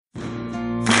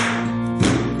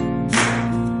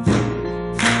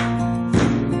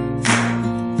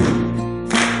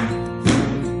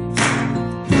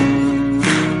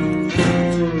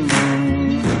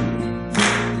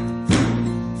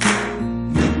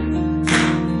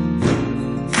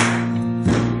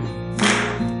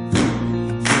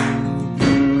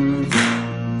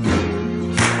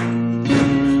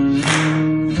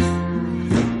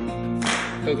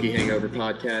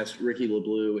podcast. Ricky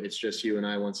LeBlue, it's just you and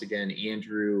I once again.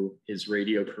 Andrew, his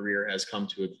radio career has come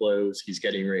to a close. He's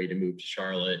getting ready to move to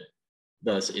Charlotte.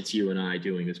 Thus, it's you and I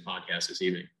doing this podcast this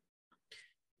evening.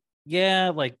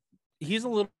 Yeah, like he's a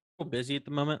little busy at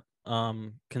the moment,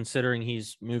 considering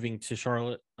he's moving to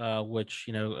Charlotte, which,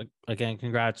 again,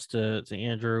 congrats to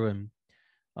Andrew. And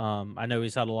I know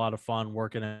he's had a lot of fun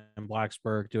working in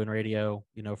Blacksburg, doing radio,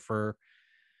 for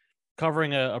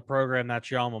covering a program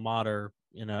that's your alma mater.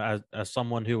 As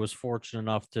someone who was fortunate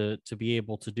enough to be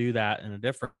able to do that in a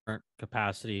different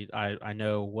capacity, I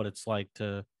know what it's like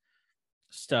to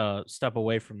step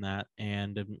away from that.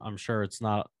 And I'm sure it's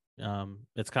not,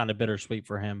 it's kind of bittersweet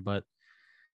for him, but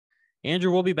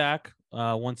Andrew will be back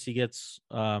once he gets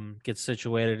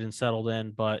situated and settled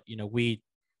in. But we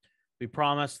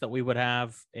promised that we would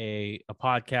have a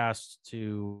podcast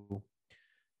to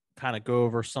kind of go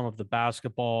over some of the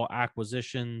basketball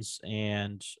acquisitions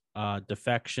and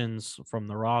defections from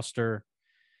the roster.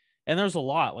 And there's a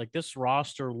lot. Like, this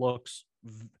roster looks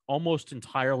almost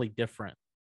entirely different,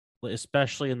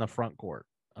 especially in the front court.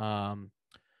 And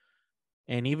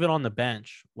even on the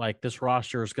bench, like, this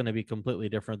roster is going to be completely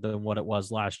different than what it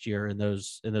was last year in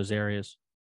those areas.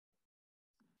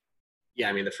 Yeah,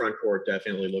 I mean, the front court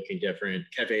definitely looking different.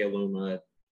 Keve Aluma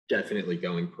definitely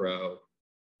going pro.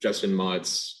 Justin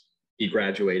Mutz, he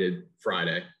graduated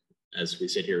Friday. As we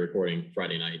sit here recording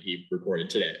Friday night, he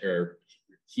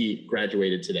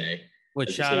graduated today.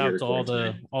 Which, shout out to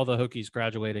all the Hokies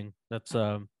graduating. That's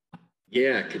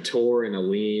yeah, Couture and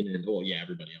Aline and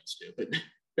everybody else do. But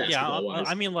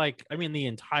I mean the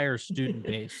entire student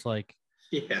base. Like,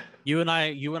 yeah, you and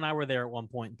I were there at one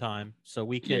point in time, so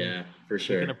we can for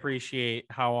sure. We can appreciate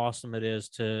how awesome it is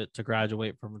to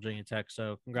graduate from Virginia Tech.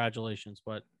 So congratulations.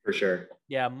 But for sure,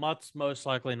 yeah, Mutt's most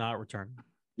likely not returning.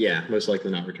 Yeah, most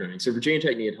likely not returning. So Virginia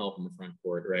Tech needed help in the front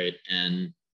court, right?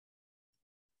 And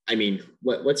I mean,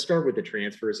 let's start with the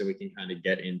transfers, and we can kind of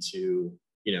get into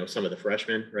some of the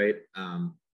freshmen, right?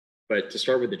 But to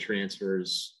start with the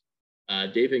transfers,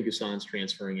 David Gusan's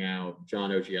transferring out,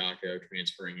 John Ogiaco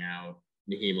transferring out,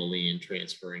 Naheem Aline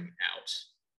transferring out.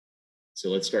 So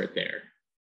let's start there.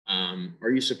 Are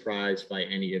you surprised by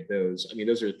any of those? I mean,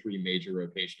 those are three major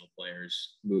rotational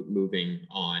players moving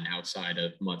on outside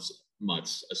of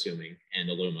Mutz, assuming, and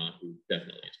Aluma, who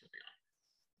definitely is moving on.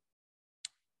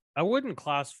 I wouldn't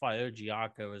classify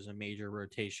Ogiaco as a major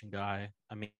rotation guy.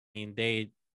 I mean,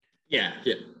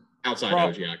 outside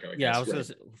Ogiaco. I was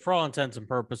right. For all intents and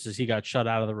purposes, he got shut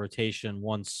out of the rotation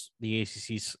once the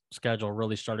ACC schedule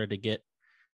really started to get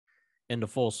into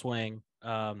full swing.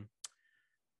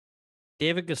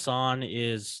 David Gusan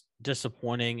is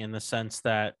disappointing in the sense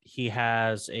that he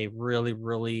has a really,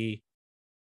 really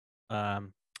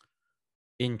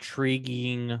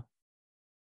intriguing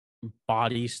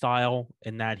body style,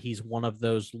 in that he's one of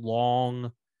those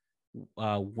long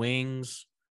wings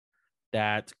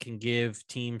that can give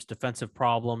teams defensive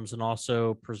problems and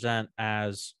also present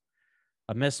as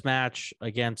a mismatch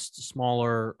against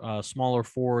smaller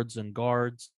forwards and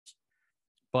guards.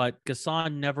 But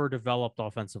Gusan never developed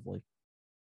offensively.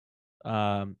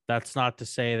 That's not to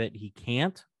say that he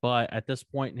can't, but at this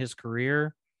point in his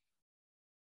career,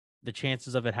 the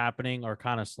chances of it happening are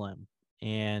kind of slim.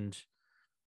 And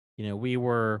we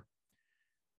were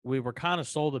kind of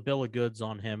sold a bill of goods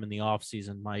on him in the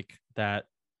offseason, Mike, that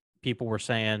people were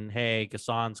saying, hey,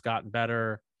 Gusan's gotten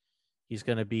better. He's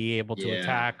going to be able to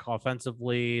attack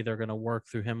offensively. They're going to work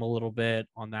through him a little bit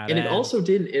on that. And it also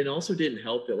didn't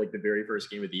help that, like, the very first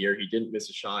game of the year, he didn't miss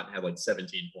a shot and had like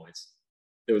 17 points.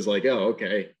 It was like, oh,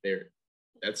 okay,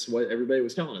 that's what everybody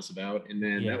was telling us about. And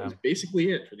then that was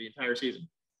basically it for the entire season.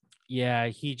 Yeah,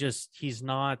 he's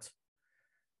not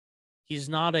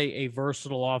a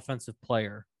versatile offensive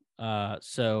player.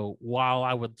 So while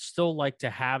I would still like to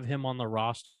have him on the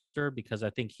roster because I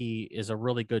think he is a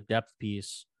really good depth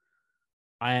piece,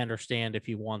 I understand if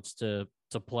he wants to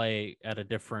play at a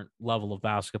different level of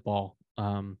basketball.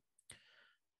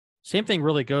 Same thing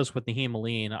really goes with Naheem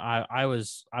Aline. I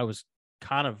was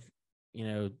kind of,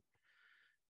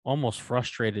 almost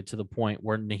frustrated to the point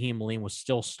where Naheem Aline was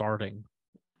still starting.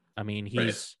 I mean,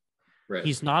 he's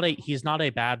not a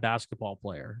bad basketball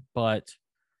player, but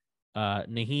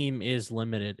Naheem is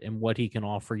limited in what he can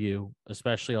offer you,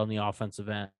 especially on the offensive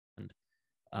end.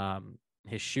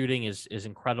 His shooting is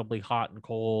incredibly hot and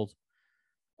cold.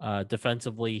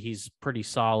 Defensively, he's pretty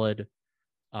solid,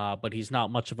 but he's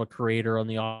not much of a creator on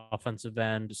the offensive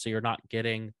end. So you're not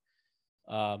getting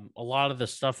a lot of the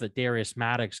stuff that Darius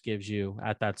Maddox gives you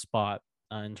at that spot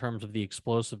in terms of the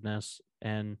explosiveness.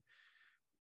 And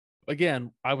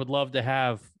again, I would love to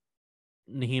have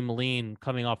Naheem Aline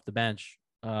coming off the bench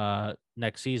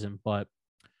next season, but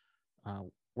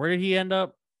Where did he end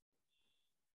up?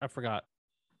 I forgot.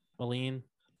 Moline.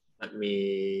 Let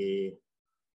me.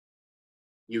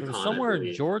 It was UConn, I somewhere in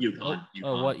believe. Georgia. UConn.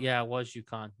 Oh, UConn. what? Yeah, it was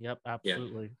UConn. Yep, Yeah.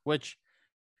 absolutely. Which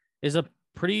is a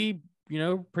pretty,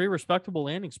 pretty respectable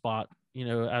landing spot.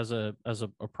 As a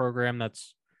program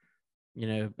that's,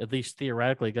 at least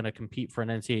theoretically going to compete for an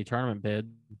NCAA tournament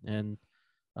bid, and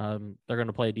they're going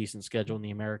to play a decent schedule in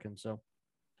the American. So,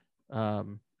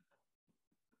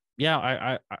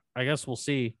 yeah, I guess we'll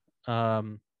see.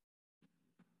 Neither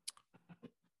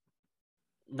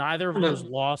of those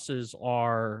losses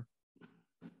are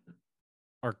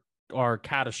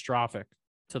catastrophic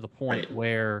to the point Right.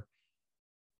 where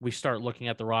we start looking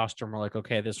at the roster and we're like,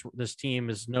 okay, this team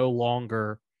is no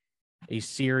longer a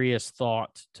serious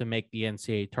thought to make the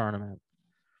NCAA tournament.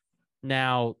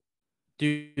 Now,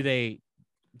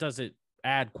 does it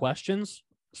add questions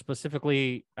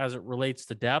specifically as it relates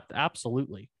to depth?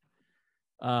 Absolutely.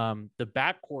 The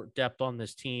backcourt depth on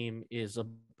this team is a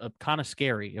kind of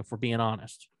scary, if we're being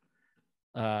honest.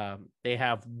 They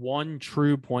have one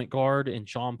true point guard in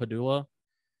Sean Padula.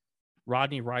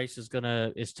 Rodney Rice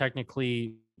is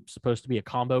technically supposed to be a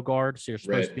combo guard, so you're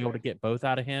supposed to be able to get both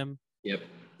out of him. Yep.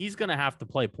 He's gonna have to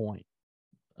play point,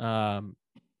 at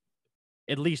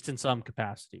least in some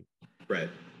capacity. Right.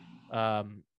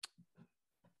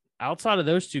 Outside of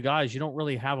those two guys, you don't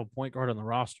really have a point guard on the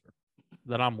roster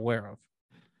that I'm aware of.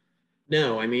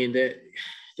 No, I mean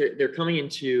they're coming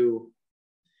into,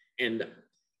 and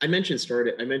I mentioned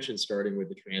starting with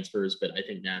the transfers, but I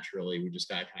think naturally we just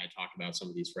got to kind of talk about some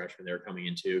of these freshmen they're coming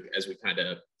into as we kind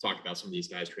of talk about some of these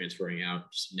guys transferring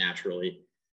out just naturally.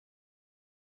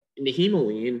 Naheem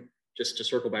Aline, just to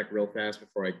circle back real fast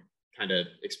before I kind of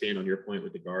expand on your point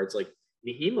with the guards, like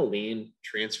Naheem Aline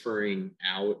transferring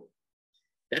out,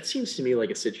 that seems to me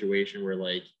like a situation where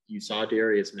like you saw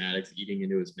Darius Maddox eating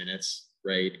into his minutes,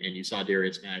 right? And you saw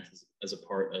Darius Maddox as a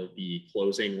part of the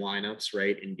closing lineups,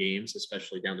 right, in games,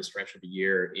 especially down the stretch of the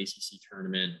year, ACC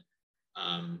tournament.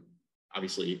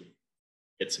 Obviously,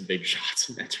 hit some big shots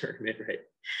in that tournament, right?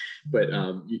 But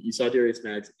you saw Darius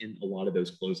Maddox in a lot of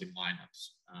those closing lineups,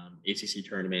 ACC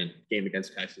tournament, game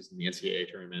against Texas in the NCAA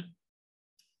tournament.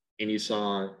 And you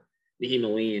saw Naheem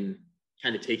Aline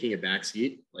kind of taking a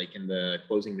backseat, like in the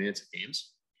closing minutes of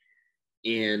games.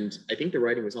 And I think the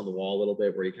writing was on the wall a little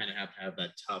bit where you kind of have to have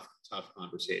that tough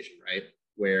conversation, right?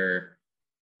 Where,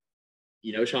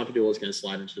 Sean Padula is going to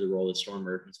slide into the role that Storm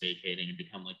Murphy's vacating and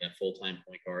become like that full-time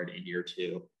point guard in year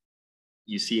 2.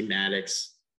 You see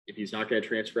Maddox, if he's not going to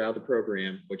transfer out of the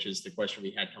program, which is the question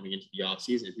we had coming into the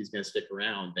offseason, if he's going to stick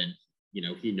around, then,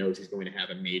 he knows he's going to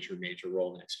have a major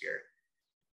role next year.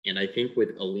 And I think with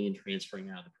Aline transferring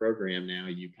out of the program now,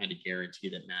 you kind of guarantee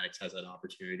that Maddox has that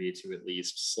opportunity to at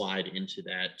least slide into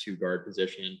that 2-guard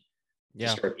position to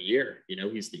start the year.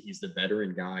 He's the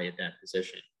veteran guy at that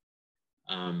position.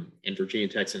 And Virginia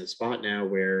Tech's in a spot now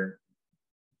where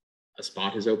a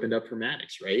spot has opened up for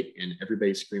Maddox, right? And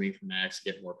everybody's screaming for Maddox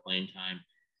to get more playing time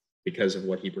because of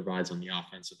what he provides on the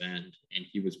offensive end. And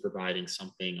he was providing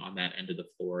something on that end of the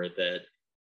floor that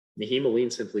Naheem Aline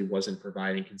simply wasn't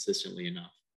providing consistently enough.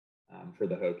 For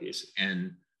the Hokies.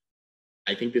 And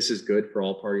I think this is good for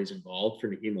all parties involved. For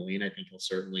Naheem Aline, I think he'll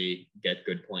certainly get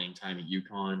good playing time at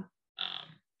UConn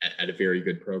at a very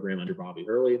good program under Bobby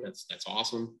Hurley. That's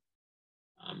awesome.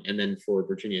 And then for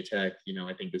Virginia Tech,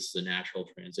 I think this is a natural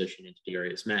transition into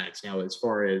Darius Maddox. Now, as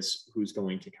far as who's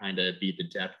going to kind of be the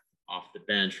depth off the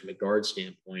bench from a guard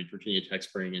standpoint, Virginia Tech's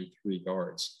bringing in 3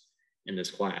 guards in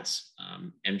this class.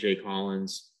 MJ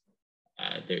Collins,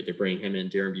 they're bringing him in.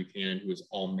 Darren Buchanan, who is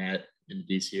all Met in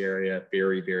the DC area,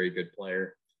 very, very good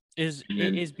player. Is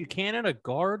Buchanan a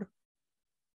guard?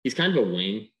 He's kind of a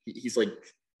wing. He's like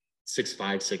 6'5",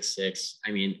 6'6".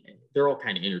 I mean, they're all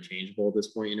kind of interchangeable at this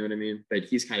point, you know what I mean? But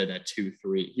he's kind of that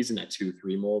 2-3. He's in that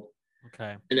 2-3 mold.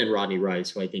 Okay. And then Rodney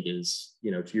Rice, who I think is,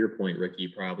 to your point,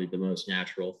 Ricky, probably the most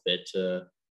natural fit to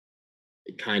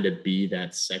kind of be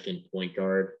that second point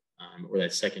guard. Or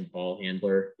that second ball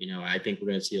handler. I think we're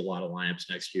going to see a lot of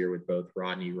lineups next year with both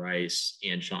Rodney Rice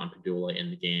and Sean Padula in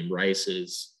the game. Rice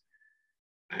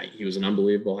he was an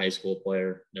unbelievable high school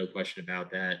player, no question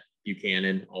about that.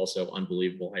 Buchanan, also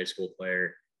unbelievable high school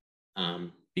player.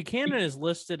 Buchanan is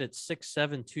listed at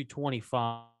 6'7",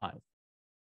 225.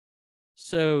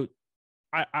 So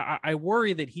I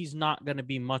worry that he's not going to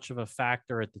be much of a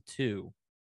factor at the 2.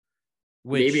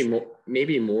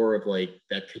 Maybe more of like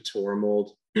that Couture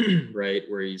mold, right?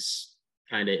 Where he's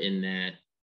kind of in that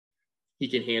he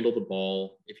can handle the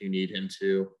ball if you need him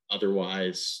to.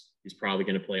 Otherwise, he's probably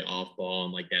going to play off ball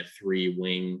in like that 3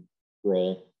 wing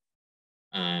role.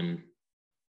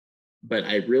 But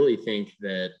I really think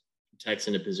that Tech's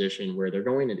in a position where they're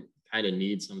going to kind of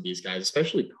need some of these guys,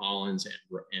 especially Collins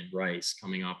and Rice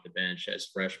coming off the bench as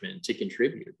freshmen to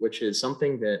contribute, which is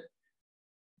something that,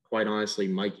 quite honestly,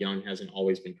 Mike Young hasn't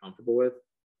always been comfortable with.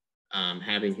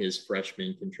 Having his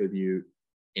freshmen contribute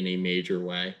in a major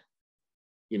way.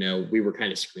 You know, we were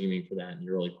kind of screaming for that in the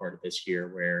early part of this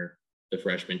year where the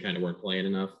freshmen kind of weren't playing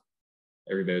enough.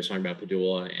 Everybody was talking about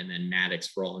Padula, and then Maddox,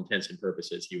 for all intents and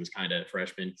purposes, he was kind of a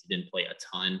freshman. He didn't play a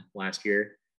ton last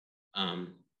year.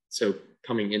 So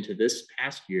coming into this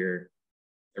past year,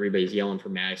 everybody's yelling for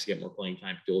Maddox to get more playing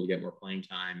time, Padula to get more playing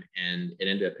time, and it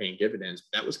ended up paying dividends.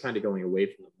 But that was kind of going away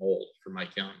from the mold for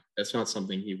Mike Young. That's not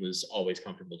something he was always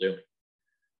comfortable doing.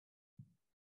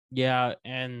 Yeah,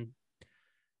 and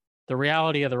the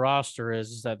reality of the roster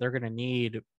is that they're going to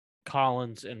need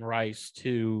Collins and Rice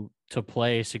to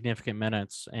play significant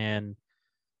minutes, and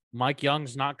Mike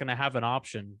Young's not going to have an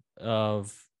option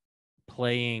of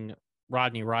playing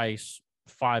Rodney Rice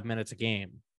 5 minutes a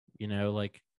game. You know,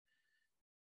 like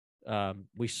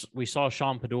we saw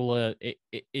Sean Padula.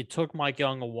 It took Mike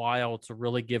Young a while to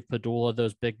really give Padula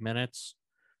those big minutes,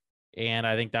 and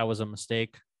I think that was a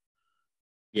mistake.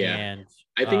 Yeah, and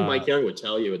I think Mike Young would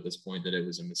tell you at this point that it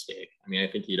was a mistake. I mean, I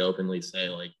think he'd openly say,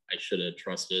 like, I should have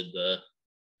trusted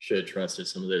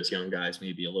some of those young guys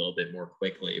maybe a little bit more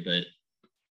quickly. But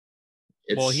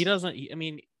he doesn't. I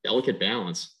mean, delicate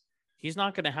balance. He's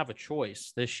not going to have a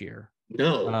choice this year.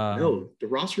 No, the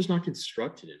roster's not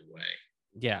constructed in a way.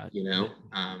 Yeah, you know,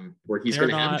 where he's going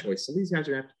to have a choice. Some of these guys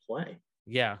are going to have to play.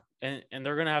 Yeah, and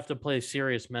they're going to have to play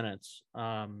serious minutes.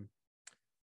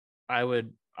 I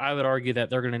would argue that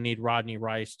they're going to need Rodney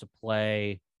Rice to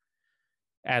play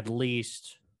at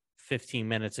least 15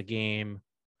 minutes a game.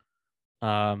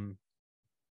 And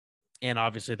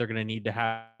obviously they're going to need to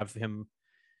have him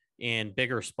in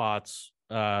bigger spots,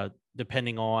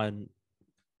 depending on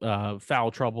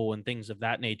foul trouble and things of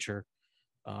that nature,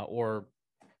 or,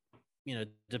 you know,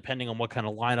 depending on what kind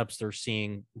of lineups they're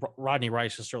seeing. Rodney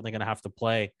Rice is certainly going to have to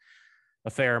play a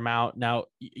fair amount. Now,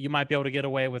 you might be able to get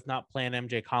away with not playing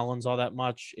MJ Collins all that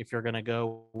much if you're going to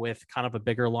go with kind of a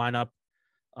bigger lineup,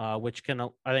 which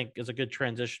I think is a good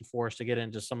transition for us to get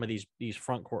into some of these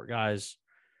front court guys.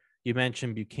 You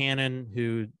mentioned Buchanan,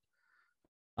 who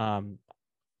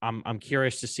I'm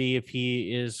curious to see if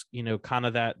he is, you know, kind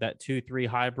of that 2-3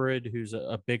 hybrid, who's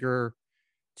a bigger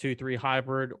 2-3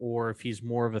 hybrid, or if he's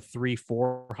more of a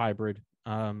 3-4 hybrid,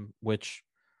 which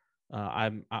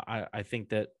I think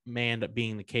that may end up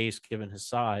being the case given his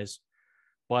size.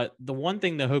 But the one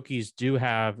thing the Hokies do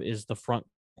have is the front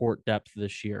court depth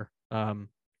this year.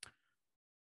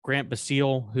 Grant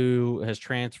Basile, who has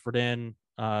transferred in,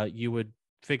 you would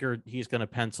figure he's going to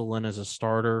pencil in as a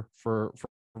starter for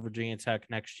Virginia Tech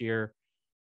next year.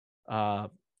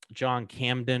 John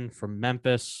Camden from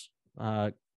Memphis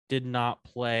did not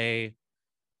play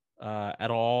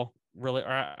at all. Really,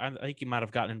 I think he might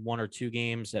have gotten in 1 or 2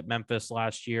 games at Memphis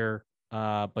last year,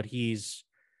 but he's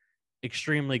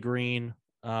extremely green,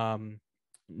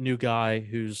 new guy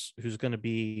who's going to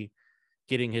be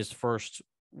getting his first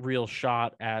real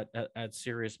shot at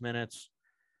serious minutes.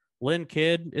 Lynn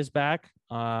Kidd is back.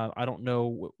 I don't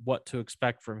know what to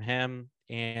expect from him,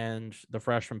 and the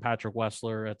freshman Patrick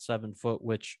Wessler at 7 foot,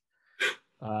 which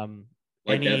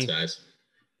that size.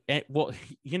 And, well,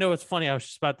 you know, it's funny. I was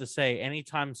just about to say,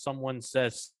 anytime someone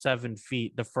says 7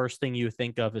 feet, the first thing you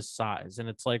think of is size. And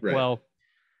it's like, right. Well,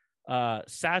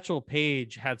 Satchel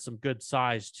Paige had some good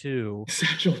size too.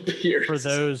 Satchel Pierce.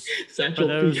 Satchel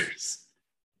Pierce.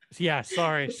 Yeah,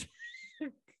 sorry.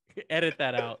 Edit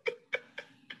that out.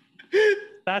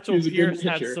 Satchel Pierce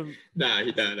had some. No,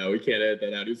 we can't edit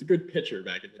that out. He was a good pitcher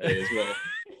back in the day as well.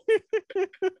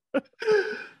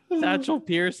 Satchel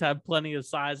Pierce had plenty of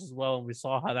size as well, and we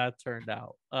saw how that turned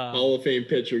out. Hall of Fame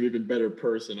pitcher, even better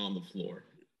person on the floor.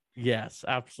 Yes,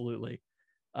 absolutely.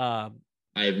 I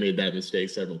have made that mistake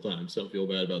several times. Don't feel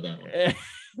bad about that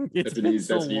one. That's an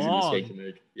easy mistake to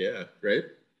make. Yeah, right?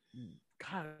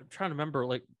 God, I'm trying to remember.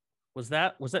 Like, was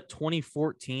that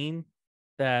 2014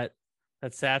 that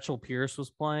Satchel Pierce was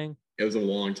playing? It was a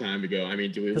long time ago. I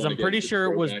mean, because I'm pretty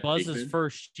sure it was Buzz's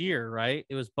first year, right?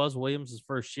 It was Buzz Williams'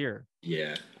 first year.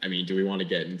 Yeah. I mean, do we want to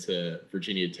get into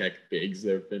Virginia Tech bigs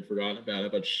that have been forgotten about? How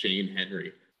about Shane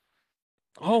Henry?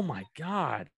 Oh my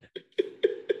God.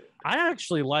 I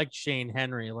actually liked Shane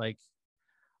Henry. Like,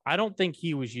 I don't think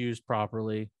he was used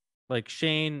properly. Like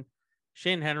Shane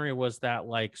Henry was that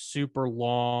like super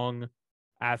long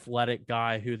athletic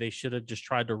guy who they should have just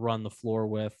tried to run the floor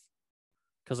with.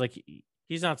 Cause like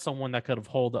he's not someone that could have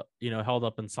held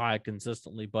up inside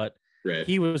consistently, but right.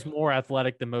 He was more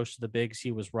athletic than most of the bigs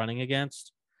he was running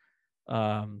against.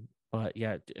 But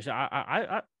yeah,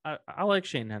 I like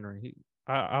Shane Henry.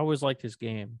 I always liked his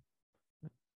game.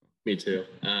 Me too.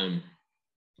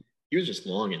 He was just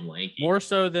long and lanky. More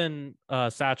so than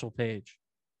Satchel Paige.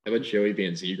 How about Joey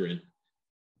Van Zegeren?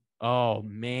 Oh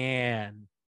man.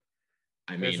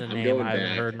 There's a I'm name going I haven't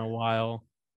back. heard in a while.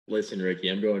 Listen, Ricky,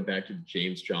 I'm going back to the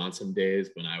James Johnson days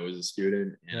when I was a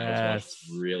student and I was watching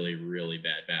some really, really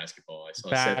bad basketball. I saw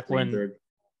Seth Greenberg.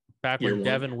 Back when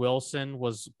Devin Wilson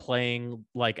was playing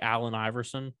like Allen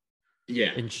Iverson.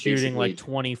 Yeah. And shooting like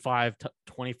 25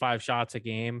 shots a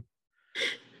game.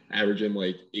 Averaging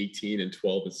like 18 and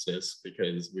 12 assists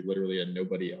because we literally had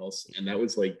nobody else. And that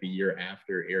was like the year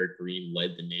after Eric Green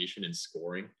led the nation in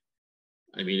scoring.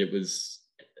 I mean,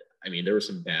 there were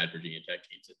some bad Virginia Tech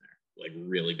teams in there, like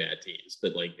really bad teams,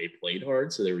 but like they played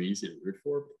hard, so they were easy to root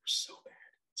for, but they were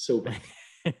so bad.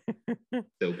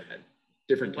 So bad.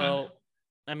 Different time. Well,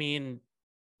 I mean,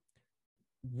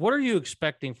 what are you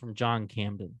expecting from John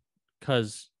Camden?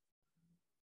 Because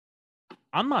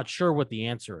I'm not sure what the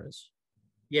answer is.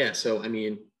 Yeah, so I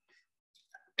mean,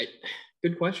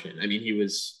 good question. I mean, he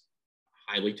was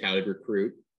a highly touted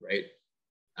recruit, right?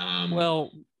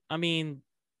 Well, I mean,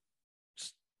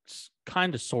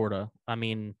 kind of, sort of. I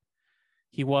mean,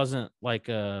 he wasn't like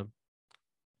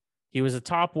he was a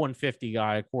top 150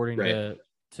 guy according to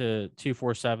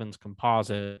 247's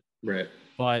composite, right?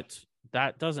 But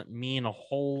that doesn't mean a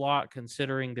whole lot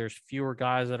considering there's fewer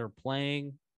guys that are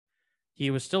playing.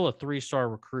 He was still a 3-star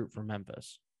recruit for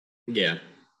Memphis. Yeah.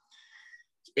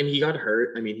 And he got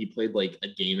hurt. I mean, he played like a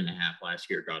game and a half last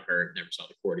year, got hurt, never saw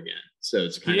the court again. So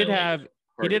it's kind of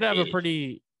he did have a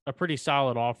pretty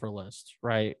solid offer list,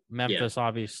 right? Memphis,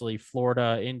 obviously,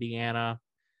 Florida, Indiana,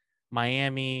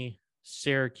 Miami,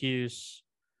 Syracuse,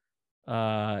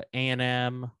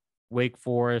 A&M, Wake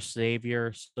Forest,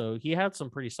 Xavier. So he had some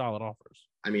pretty solid offers.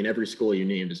 I mean, every school you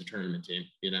named is a tournament team,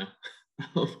 you know,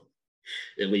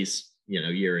 at least, you know,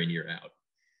 year in, year out.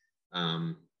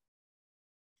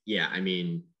 Yeah, I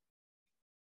mean,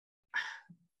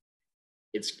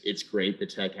 it's great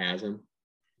that Tech has him.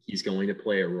 He's going to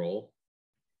play a role.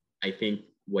 I think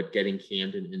what getting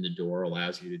Camden in the door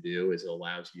allows you to do is it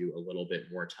allows you a little bit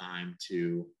more time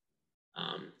to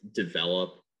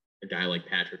develop a guy like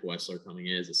Patrick Wessler coming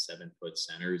in as a 7-foot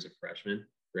center as a freshman,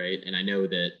 right? And I know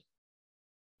that,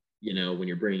 you know, when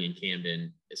you're bringing in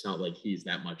Camden, it's not like he's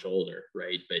that much older,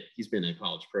 right? But he's been in a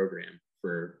college program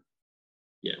for,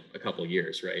 you know, a couple of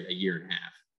years, right? A year and a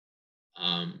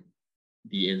half.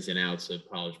 The ins and outs of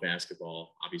college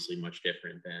basketball, obviously much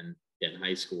different than in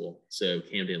high school. So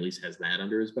Camden at least has that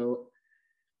under his belt.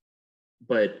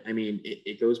 But I mean,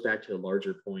 it goes back to a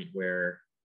larger point where,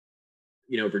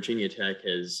 you know, Virginia Tech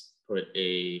has put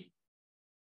a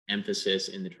emphasis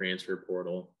in the transfer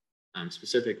portal,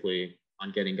 specifically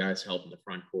on getting guys to help in the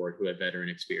front court who have veteran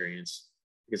experience.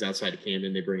 Because outside of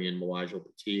Camden, they bring in Melagio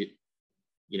Petit,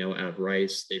 you know, out of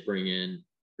Rice. They bring in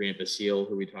Grant Basile,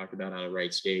 who we talked about, out of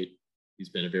Wright State. He's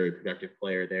been a very productive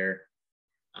player there.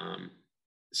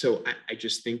 So I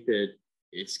just think that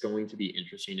it's going to be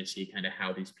interesting to see kind of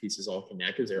how these pieces all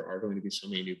connect, because there are going to be so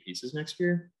many new pieces next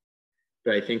year.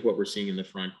 But I think what we're seeing in the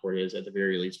front court is, at the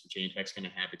very least, Virginia Tech's going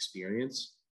to have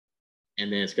experience.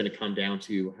 And then it's going to come down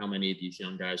to how many of these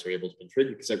young guys are able to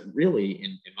contribute. Because really,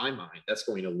 in my mind, that's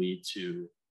going to lead to,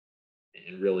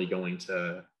 and really going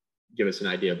to give us an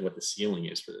idea of what the ceiling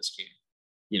is for this team.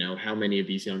 You know, how many of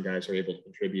these young guys are able to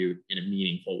contribute in a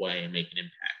meaningful way and make an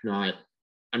impact.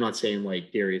 I'm not saying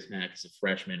like Darius Mack is a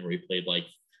freshman where he played like,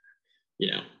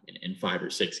 you know, in 5 or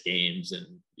 6 games and,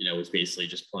 you know, was basically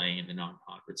just playing in the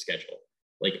non-conference schedule.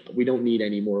 Like, we don't need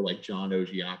any more like John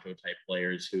Ogiaco type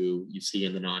players who you see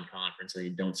in the non-conference and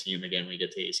you don't see them again when you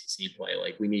get to ACC play.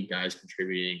 Like, we need guys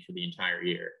contributing for the entire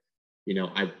year. You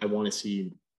know, I want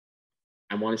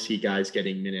to see guys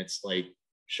getting minutes like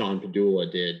Sean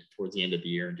Padula did towards the end of the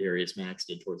year and Darius Max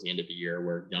did towards the end of the year,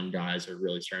 where young guys are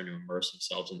really starting to immerse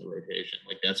themselves in the rotation.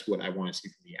 Like, that's what I want to see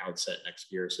from the outset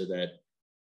next year, so that,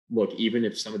 look, even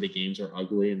if some of the games are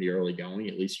ugly in the early going,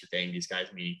 at least you're getting these guys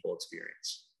meaningful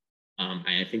experience. And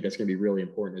I think that's going to be really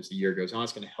important as the year goes on.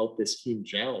 It's going to help this team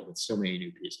gel with so many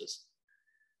new pieces.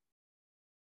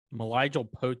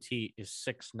 Melagio Petit is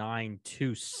 6'9",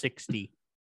 260.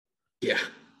 Yeah.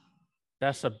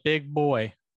 That's a big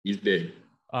boy. He's big.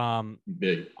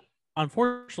 Big.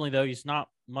 Unfortunately, though, he's not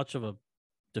much of a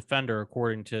defender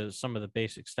according to some of the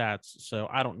basic stats. So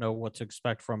I don't know what to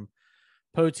expect from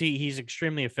Petit. He's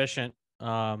extremely efficient.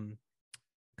 Career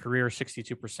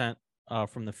 62%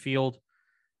 from the field.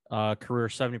 Career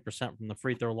 70% from the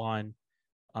free throw line.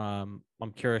 I'm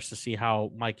curious to see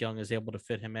how Mike Young is able to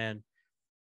fit him in.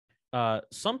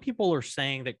 Some people are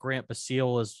saying that Grant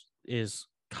Basile is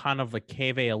kind of a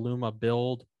Keve Aluma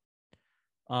build.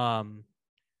 My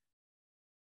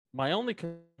only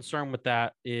concern with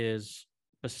that is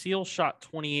Basile shot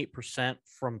 28%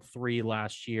 from 3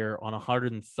 last year on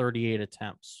 138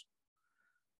 attempts.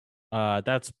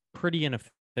 That's pretty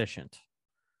inefficient.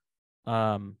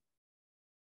 Are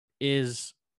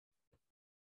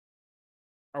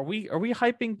we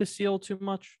hyping Basile too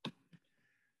much?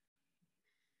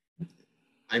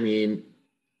 I mean,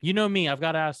 you know me, I've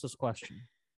got to ask this question.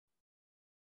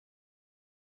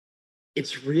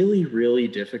 It's really, really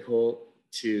difficult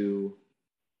to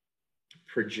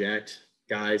project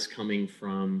guys coming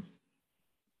from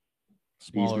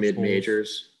smaller these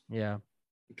mid-majors,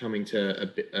 coming to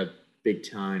a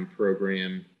big-time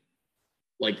program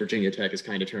like Virginia Tech is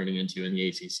kind of turning into in the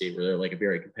ACC, where they're like a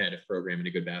very competitive program in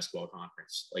a good basketball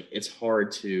conference. Like it's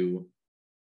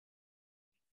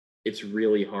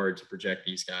really hard to project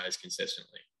these guys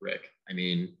consistently, Rick. I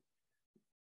mean,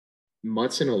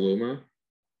 Mutz and Aluma,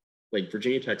 like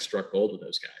Virginia Tech struck gold with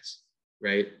those guys,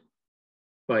 right?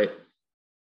 But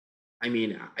I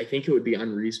mean, I think it would be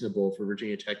unreasonable for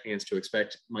Virginia Tech fans to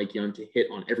expect Mike Young to hit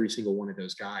on every single one of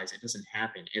those guys. It doesn't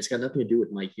happen. It's got nothing to do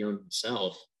with Mike Young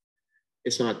himself.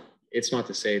 It's not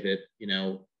to say that, you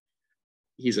know,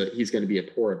 he's going to be a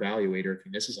poor evaluator if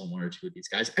he misses on one or two of these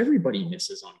guys. Everybody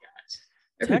misses on guys.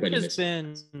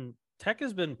 Tech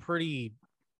has been pretty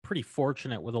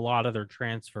fortunate with a lot of their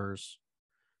transfers.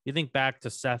 You think back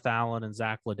to Seth Allen and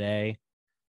Zach Leday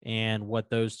and what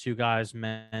those two guys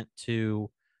meant to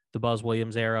the Buzz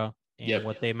Williams era and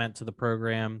what they meant to the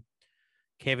program.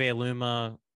 Keve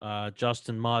Aluma,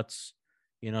 Justin Mutz,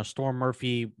 you know, Storm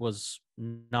Murphy was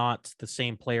not the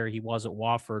same player he was at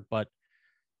Wofford, but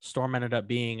Storm ended up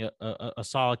being a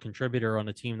solid contributor on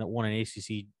a team that won an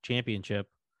ACC championship.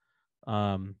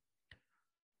 The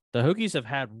Hokies have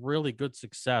had really good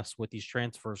success with these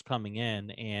transfers coming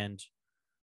in, and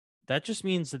that just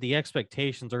means that the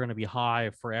expectations are going to be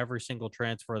high for every single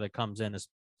transfer that comes in,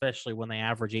 especially when they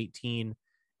average 18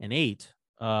 and 8,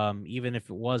 even if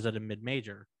it was at a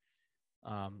mid-major.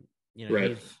 You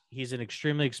know, he's an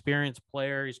extremely experienced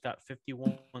player. He's got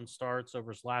 51 starts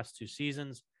over his last 2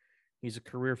 seasons. He's a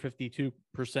career 52%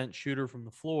 shooter from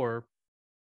the floor.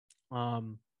 I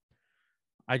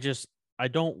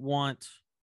don't want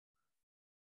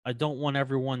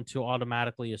everyone to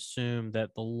automatically assume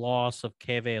that the loss of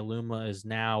Keve Aluma is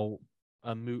now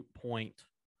a moot point,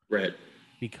 right?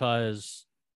 Because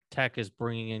Tech is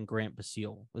bringing in Grant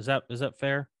Basile. Is that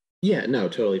fair? Yeah, no,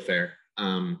 totally fair.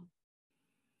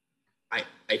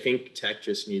 I think Tech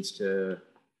fans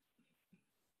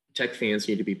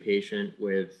need to be patient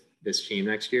with this team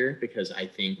next year, because I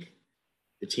think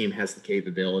the team has the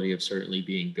capability of certainly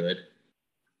being good.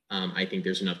 I think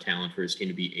there's enough talent for his team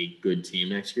to be a good team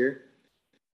next year.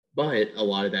 But a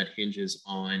lot of that hinges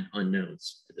on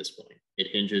unknowns at this point. It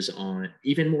hinges on,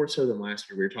 even more so than last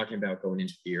year. We were talking about going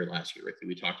into the year last year, Ricky.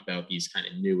 We talked about these kind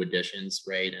of new additions,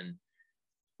 right? And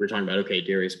we were talking about, okay,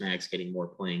 Darius Maggs getting more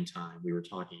playing time. We were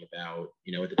talking about,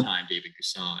 you know, at the time, David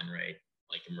Gusan, right?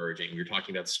 Like emerging. We were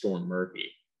talking about Storm Murphy,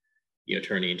 you know,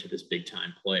 turning into this big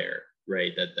time player,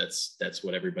 right? That's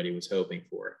what everybody was hoping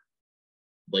for.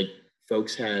 Like,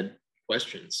 folks had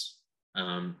questions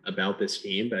about this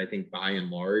team, but I think by and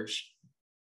large,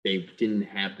 they didn't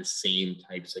have the same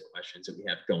types of questions that we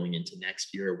have going into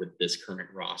next year with this current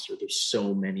roster. There's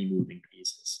so many moving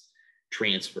pieces,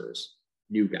 transfers,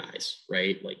 new guys,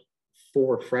 right? Like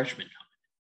 4 freshmen coming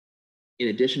in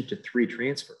addition to 3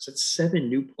 transfers. That's 7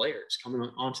 new players coming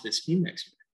onto this team next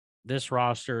year. This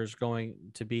roster is going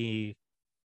to be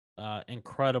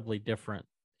incredibly different,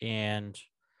 and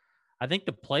I think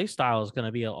the play style is going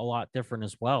to be a lot different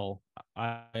as well.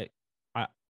 I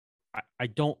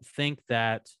don't think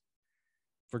that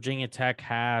Virginia Tech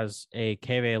has a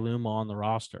Keve Aluma on the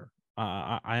roster.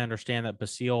 I understand that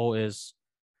Basile is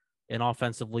an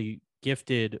offensively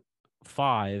gifted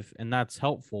 5, and that's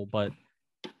helpful, but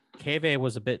Keve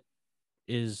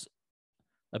is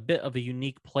a bit of a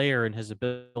unique player in his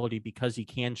ability because he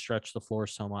can stretch the floor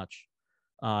so much,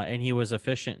 and he was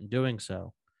efficient in doing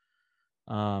so.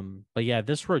 But yeah,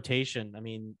 this rotation, I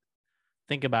mean,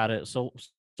 think about it. So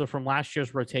from last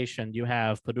year's rotation, you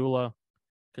have Padula,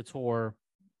 Couture,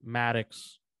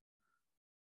 Maddox.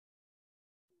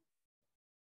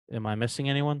 Am I missing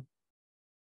anyone?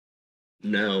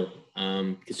 No.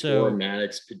 Couture,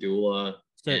 Maddox, Padula.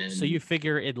 So you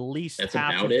figure at least that's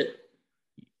about it.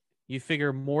 You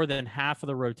figure more than half of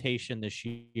the rotation this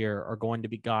year are going to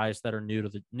be guys that are new to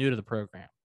the program.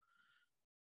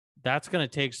 That's going to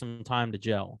take some time to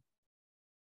gel.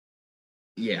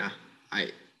 Yeah,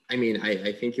 I I mean,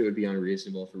 I think it would be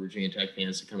unreasonable for Virginia Tech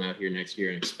fans to come out here next year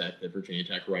and expect that Virginia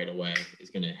Tech right away is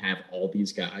going to have all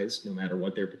these guys, no matter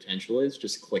what their potential is,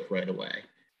 just click right away.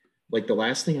 Like the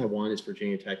last thing I want is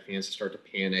Virginia Tech fans to start to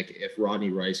panic if Rodney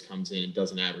Rice comes in and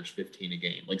doesn't average 15 a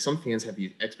game. Like some fans have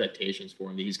these expectations for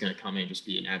him that he's going to come in and just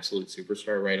be an absolute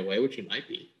superstar right away, which he might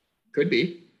be. Could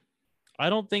be. I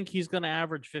don't think he's going to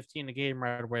average 15 a game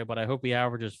right away, but I hope he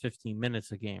averages 15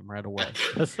 minutes a game right away.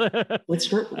 Let's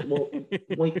start. Well,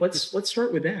 like let's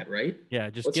start with that, right?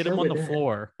 Yeah, just Let's get him on the that.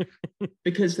 floor.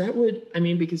 Because that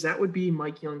would be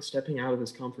Mike Young stepping out of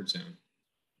his comfort zone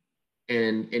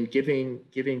and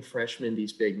giving freshmen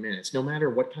these big minutes, no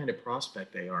matter what kind of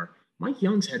prospect they are. Mike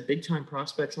Young's had big time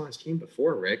prospects on his team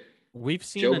before, Rick. We've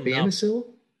seen Joe enough. Bamisil,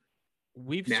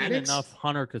 We've Maddox? seen enough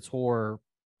Hunter Couture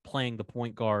playing the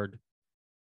point guard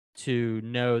to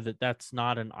know that that's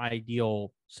not an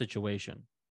ideal situation.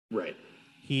 Right.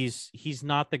 He's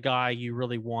not the guy you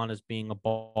really want as being a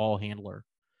ball handler.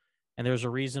 And there's a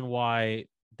reason why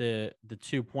the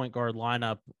 2-point guard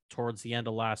lineup towards the end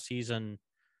of last season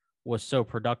was so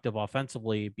productive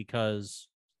offensively, because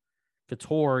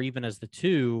Couture, even as the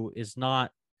 2, is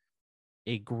not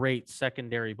a great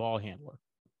secondary ball handler.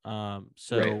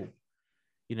 Right.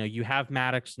 You have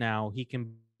Maddox now. He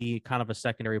can be kind of a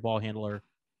secondary ball handler,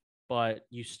 but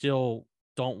you still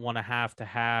don't want to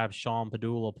have Sean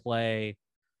Padula play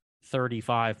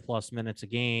 35 plus minutes a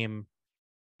game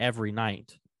every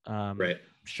night. Right.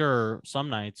 Sure, some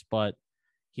nights, but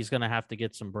he's going to have to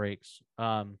get some breaks.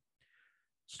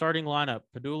 Starting lineup: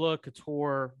 Padula,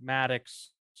 Couture,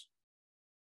 Maddox,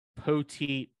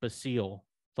 Poteet, Basile.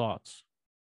 Thoughts?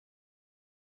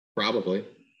 Probably.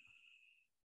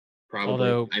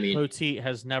 Although Poteet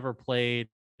has never played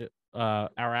our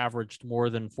averaged more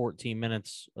than 14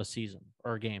 minutes a season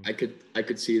or a game. I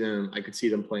could see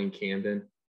them playing Camden.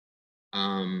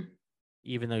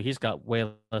 Even though he's got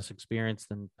way less experience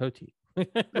than Poteet.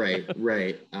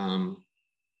 Right.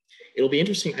 It'll be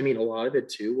interesting. I mean, a lot of it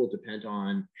too will depend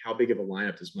on how big of a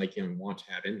lineup does Mike Young want to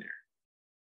have in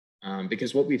there.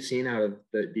 Because what we've seen out of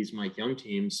these Mike Young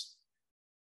teams,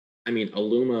 I mean,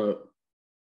 Aluma,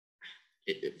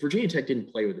 Virginia Tech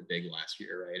didn't play with a big last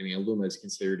year, right? I mean, Aluma is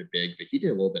considered a big, but he did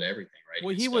a little bit of everything, right?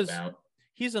 Well,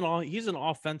 he's an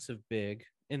offensive big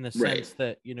in the sense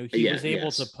that, he was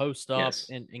able to post up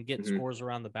and get scores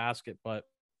around the basket, but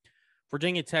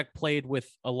Virginia Tech played with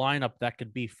a lineup that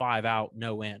could be 5 out,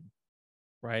 no in,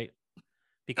 right?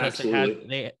 Because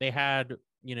they had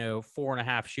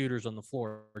 4.5 shooters on the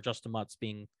floor, Justin Mutz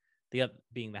being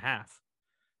the half.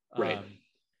 Right.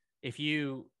 If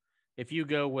you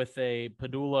go with a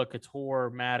Padula, Couture,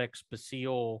 Maddox,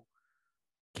 Basile,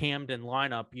 Camden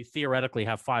lineup, you theoretically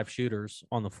have 5 shooters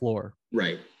on the floor.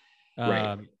 Right.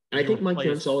 Right. And I think Mike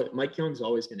Young's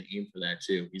always going to aim for that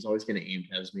too. He's always going to aim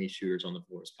to have as many shooters on the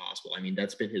floor as possible. I mean,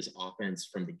 that's been his offense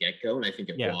from the get-go. And I think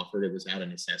at Wofford, it was out of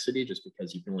necessity, just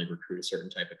because you can only recruit a certain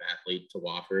type of athlete to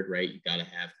Wofford, right? You got to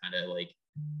have kind of like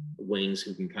wings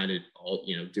who can kind of all,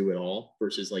 do it all,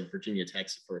 versus like Virginia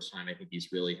Tech's the first time I think he's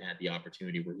really had the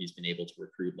opportunity where he's been able to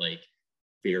recruit like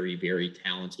very, very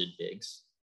talented bigs.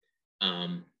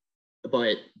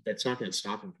 But that's not going to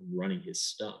stop him from running his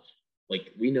stuff.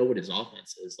 Like, we know what his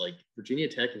offense is. Like, Virginia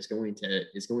Tech is going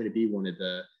to be one of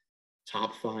the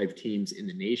top 5 teams in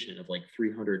the nation of like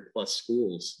 300 plus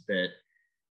schools that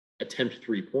attempt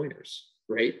 3-pointers,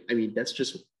 right? I mean, that's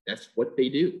what they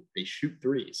do. They shoot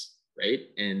threes, right?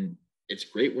 And it's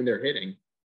great when they're hitting.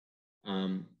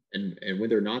 And when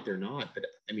they're not, they're not. But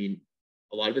I mean,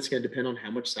 a lot of it's going to depend on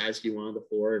how much size do you want on the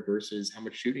floor versus how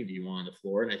much shooting do you want on the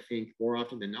floor. And I think more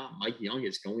often than not, Mike Young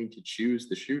is going to choose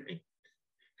the shooting.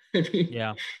 I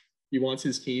mean, he wants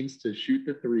his teams to shoot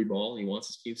the 3 ball. And he wants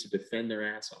his teams to defend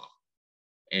their ass off.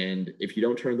 And if you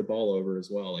don't turn the ball over as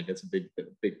well, like that's a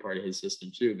big part of his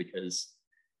system too, because,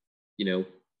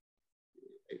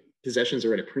 possessions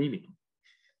are at a premium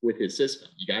with his system.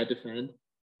 You got to defend,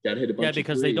 got to hit a bunch of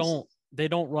because threes. they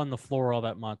don't run the floor all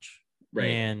that much.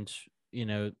 Right. And,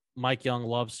 Mike Young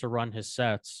loves to run his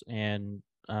sets. And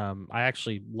I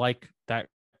actually like that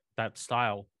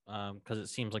style. Because it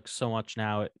seems like so much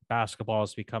now basketball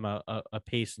has become a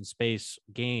pace and space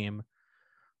game,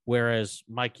 whereas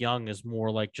Mike Young is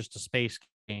more like just a space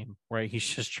game, right? He's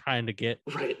just trying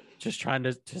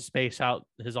to space out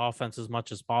his offense as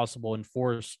much as possible and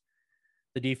force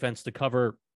the defense to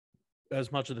cover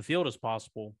as much of the field as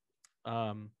possible.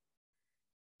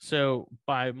 So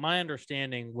by my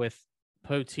understanding, with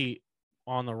Poteet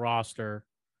on the roster,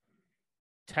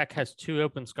 Tech has 2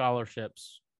 open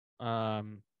scholarships.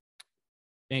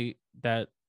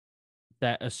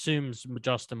 That assumes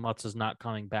Justin Mutz is not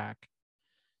coming back.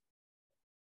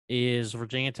 Is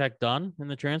Virginia Tech done in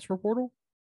the transfer portal?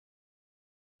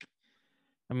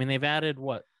 I mean, they've added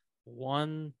what?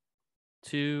 1,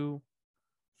 2,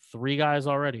 3 guys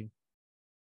already.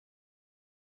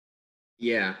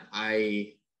 Yeah,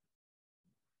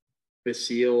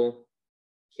 Basile,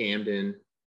 Camden,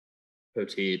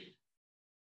 Poteet,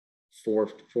 four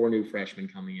new freshmen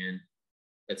coming in.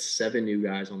 That's 7 new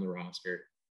guys on the roster.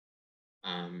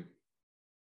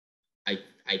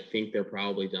 I think they're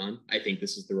probably done. I think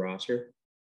this is the roster.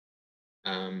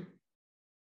 Even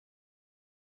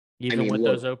with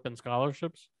those open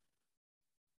scholarships?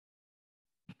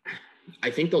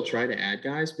 I think they'll try to add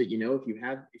guys, but if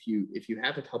you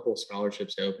have a couple of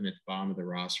scholarships open at the bottom of the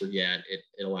roster, yeah,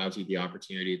 it allows you the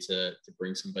opportunity to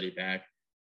bring somebody back.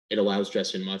 It allows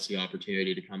Justin Mutz the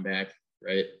opportunity to come back,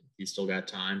 right? He's still got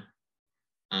time.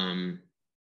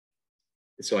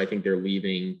 So I think they're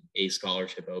leaving a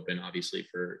scholarship open, obviously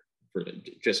for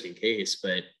just in case.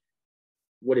 But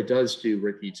what it does do,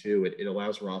 Ricky, too, it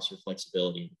allows roster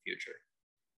flexibility in the future,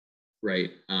 right?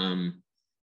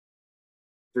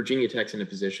 Virginia Tech's in a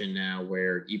position now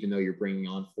where even though you're bringing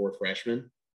on 4 freshmen,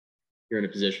 you're in a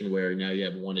position where now you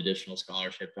have 1 additional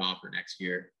scholarship to offer next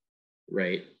year,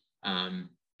 right?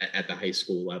 At the high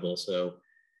school level. So,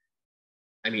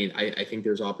 I mean, I think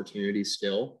there's opportunities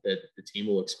still that the team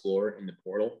will explore in the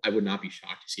portal. I would not be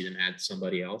shocked to see them add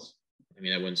somebody else. I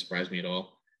mean, that wouldn't surprise me at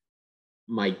all.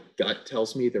 My gut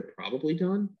tells me they're probably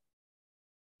done.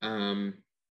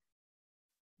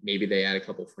 Maybe they add a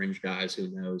couple fringe guys, who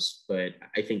knows? But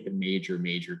I think the major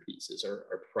pieces are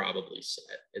probably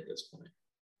set at this point.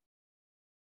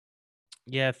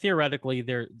 Yeah, theoretically,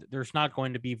 there's not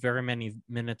going to be very many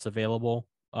minutes available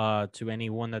to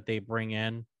anyone that they bring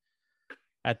in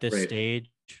at this stage.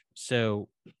 So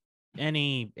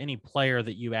any player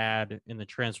that you add in the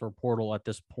transfer portal at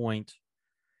this point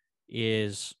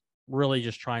is really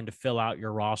just trying to fill out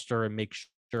your roster and make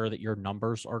sure that your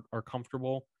numbers are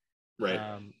comfortable. Right.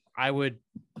 I would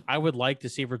like to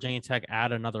see Virginia Tech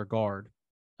add another guard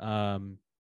and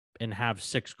have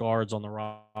 6 guards on the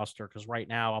roster, because right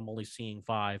now I'm only seeing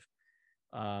 5.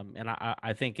 And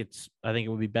I think it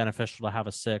would be beneficial to have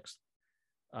a 6th,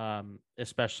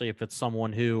 especially if it's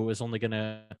someone who is only going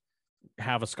to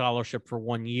have a scholarship for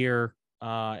 1 year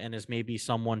and is maybe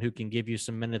someone who can give you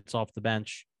some minutes off the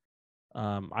bench.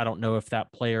 I don't know if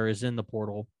that player is in the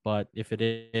portal, but if it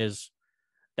is,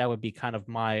 that would be kind of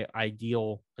my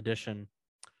ideal addition.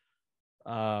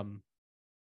 I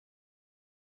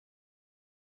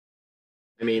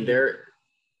mean, they're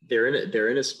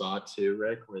in a spot too,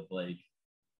 Rick, with like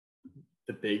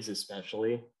the bigs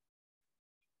especially.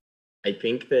 I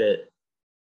think that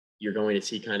you're going to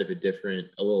see kind of a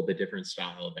little bit different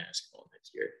style of basketball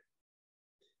next year,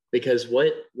 because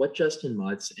what Justin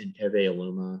Mutz and Keve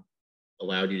Aluma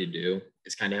allowed you to do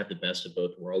is kind of have the best of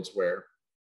both worlds, where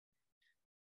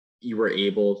you were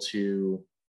able to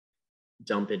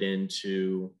dump it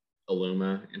into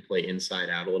Aluma and play inside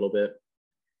out a little bit.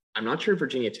 I'm not sure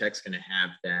Virginia Tech's going to have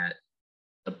that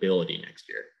ability next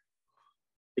year,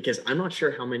 because I'm not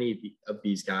sure how many of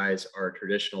these guys are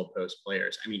traditional post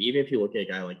players. I mean, even if you look at a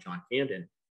guy like John Camden,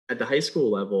 at the high school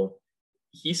level,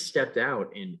 he stepped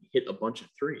out and hit a bunch of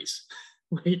threes.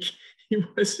 Like, he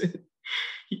wasn't.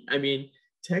 I mean,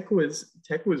 Tech was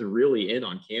really in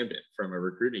on Camden from a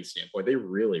recruiting standpoint. They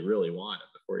really wanted him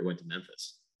before he went to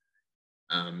Memphis.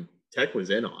 Tech was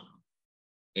in on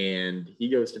him, and he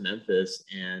goes to Memphis.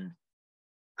 And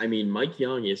I mean, Mike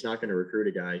Young is not going to recruit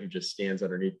a guy who just stands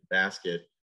underneath the basket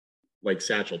like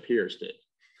Satchel Pierce did.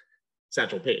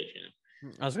 Satchel Paige, you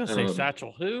know. I was going to say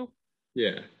Satchel who?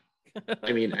 Yeah.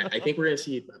 I mean, I think we're going to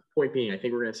see, point being, I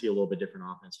think we're going to see a little bit different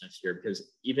offense next year,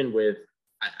 because even with,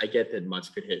 I get that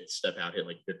Mutz could step out, hit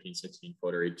like 15, 16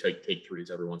 footer. He'd take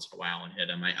threes every once in a while and hit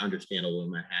them. I understand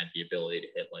Aluma had the ability to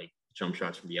hit like jump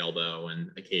shots from the elbow and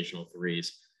occasional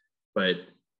threes, but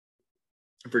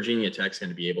Virginia Tech's going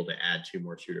to be able to add 2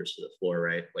 more shooters to the floor,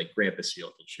 right? Like Grant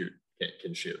Basile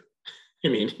can shoot. I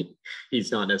mean,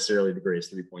 he's not necessarily the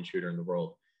greatest 3-point shooter in the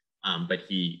world, but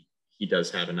he does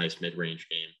have a nice mid-range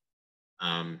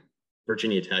game.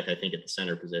 Virginia Tech, I think, at the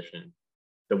center position,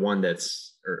 the one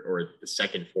that's, or the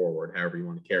second forward, however you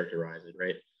want to characterize it,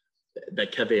 right?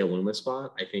 That Keve Aluma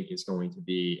spot, I think, is going to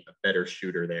be a better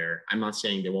shooter there. I'm not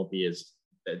saying they will be as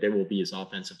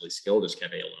offensively skilled as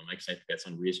Keve Aluma, because I think that's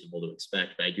unreasonable to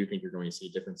expect. But I do think you're going to see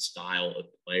a different style of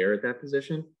player at that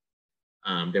position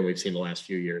than we've seen the last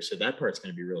few years. So that part's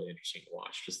going to be really interesting to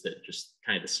watch. Just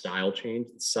kind of the style change,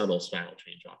 the subtle style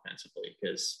change offensively,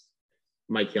 because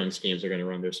Mike Young's teams are going to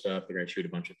run their stuff. They're going to shoot a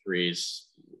bunch of threes.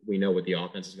 We know what the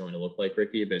offense is going to look like,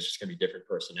 Ricky, but it's just going to be different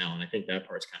personnel. And I think that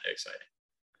part's kind of exciting.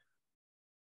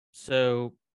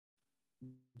 So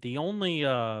the only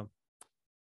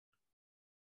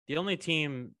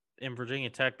team in Virginia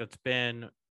Tech that's been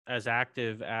as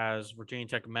active as Virginia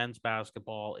Tech men's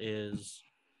basketball is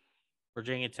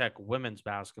Virginia Tech women's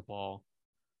basketball,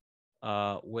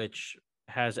 which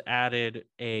has added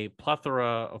a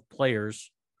plethora of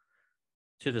players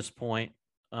to this point.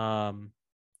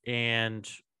 And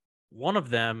one of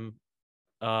them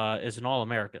is an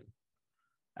All-American,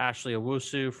 Ashley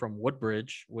Owusu from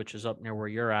Woodbridge, which is up near where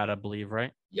you're at, I believe,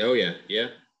 right? Oh, yeah. Yeah.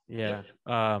 Yeah.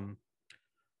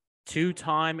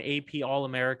 Two-time AP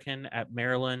All-American at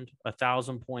Maryland,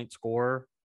 1,000-point scorer.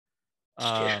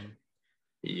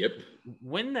 Yep.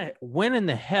 When in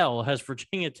the hell has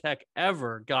Virginia Tech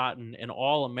ever gotten an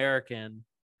All-American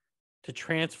to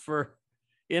transfer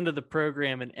into the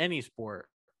program in any sport?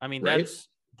 I mean, right?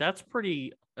 that's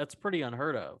pretty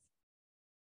unheard of.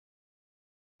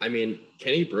 I mean,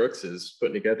 Kenny Brooks is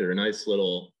putting together a nice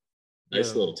little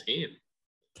team.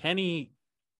 Kenny's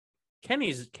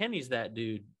that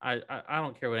dude. I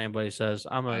don't care what anybody says.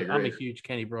 I'm a huge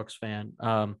Kenny Brooks fan.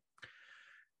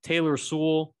 Taylor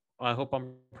Sewell, I hope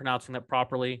I'm pronouncing that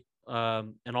properly.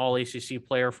 An all ACC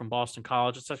player from Boston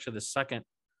College. It's actually the second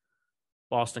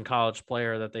Boston College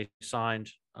player that they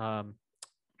signed. Trying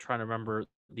to remember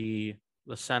the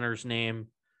center's name.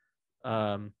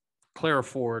 Clara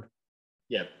Ford.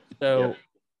 Yeah. So,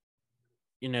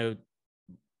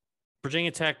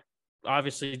 Virginia Tech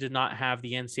obviously did not have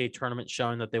the NCAA tournament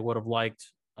showing that they would have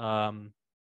liked,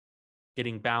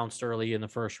 getting bounced early in the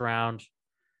first round.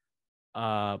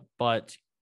 But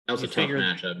that was a tough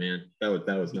matchup, man.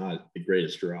 That was not the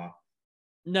greatest draw.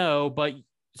 No, but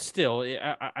still,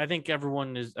 I think I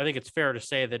think it's fair to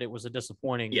say that it was a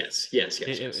disappointing. Yes.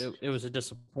 It was a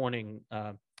disappointing.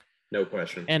 No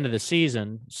question. End of the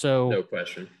season. So no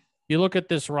question. You look at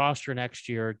this roster next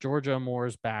year. Georgia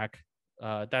Moore's back.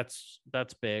 That's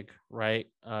big, right?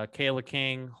 Kayla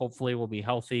King hopefully will be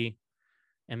healthy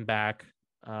and back.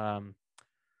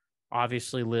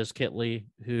 Obviously Liz Kitley,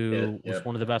 who was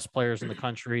one of the best players in the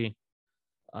country.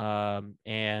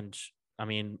 And I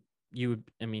mean,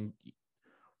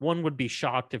 one would be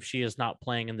shocked if she is not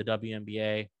playing in the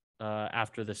WNBA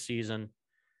after the season.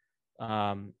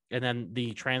 And then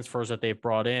the transfers that they've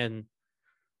brought in,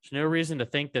 there's no reason to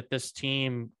think that this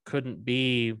team couldn't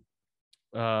be,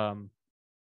 again,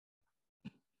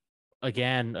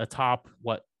 a top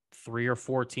 3 or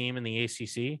 4 team in the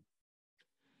ACC.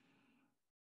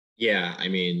 Yeah, I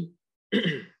mean,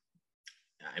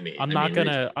 I'm not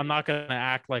gonna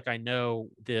act like I know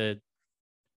the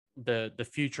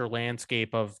future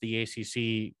landscape of the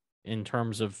ACC in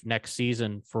terms of next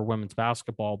season for women's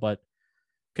basketball, but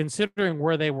considering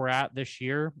where they were at this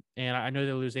year, and I know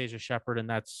they lose Asia Shepherd, and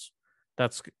that's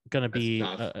going to be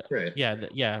right.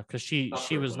 because she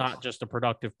was not just a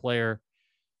productive player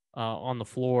on the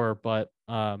floor, but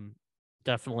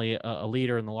definitely a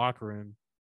leader in the locker room.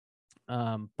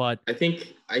 But I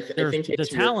think the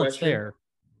talent's there,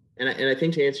 and I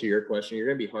think to answer your question, you're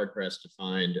going to be hard pressed to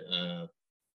find a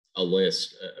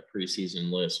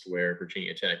preseason list where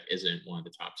Virginia Tech isn't one of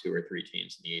the top 2 or 3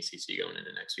 teams in the ACC going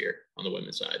into next year on the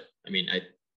women's side. I mean,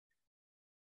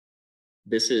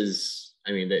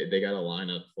 they got a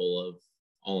lineup full of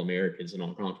All-Americans and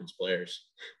all-conference players.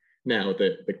 Now,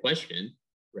 the question,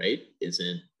 right,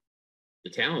 isn't the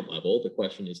talent level. The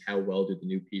question is, how well do the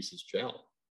new pieces gel?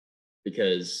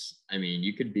 Because, I mean,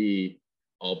 you could be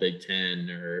all Big Ten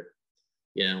or,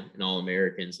 an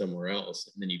All-American somewhere else,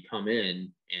 and then you come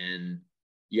in and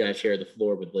you got to share the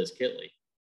floor with Liz Kitley,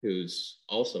 who's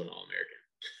also an All-American,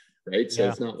 right? So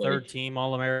it's not like third team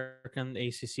All-American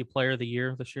ACC Player of the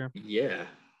Year this year. Yeah.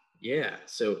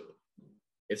 So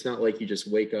it's not like you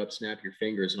just wake up, snap your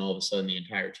fingers, and all of a sudden the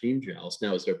entire team gels.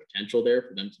 Now, is there potential there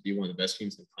for them to be one of the best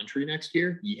teams in the country next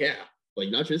year? Yeah.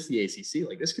 Like, not just the ACC.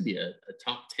 Like, this could be a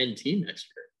top 10 team next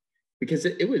year, because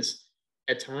it was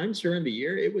at times during the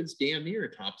year, it was damn near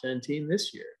a top 10 team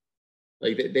this year.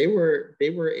 Like, they were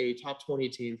a top 20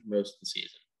 team for most of the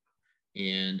season.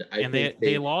 And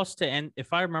they lost to,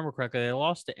 if I remember correctly, they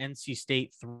lost to NC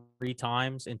State 3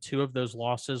 times, and 2 of those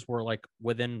losses were like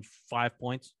within 5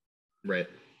 points. Right.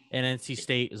 And NC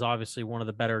State is obviously one of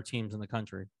the better teams in the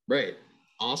country. Right.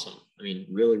 Awesome. I mean,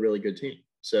 really, really good team.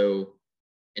 So,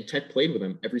 and Tech played with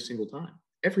them every single time.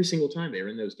 Every single time they were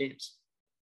in those games.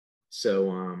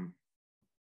 So,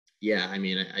 yeah, I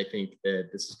mean, I think that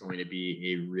this is going to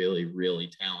be a really, really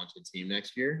talented team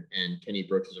next year. And Kenny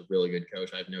Brooks is a really good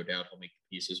coach. I have no doubt he'll make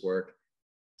the pieces work.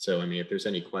 So, I mean, if there's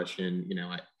any question,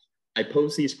 I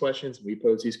pose these questions. We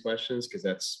pose these questions because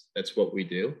that's what we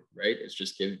do, right? It's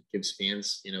just gives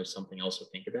fans, something else to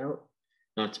think about.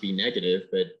 not to be negative,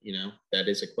 but that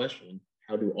is a question.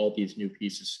 How do all these new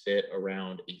pieces fit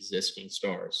around existing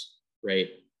stars, right?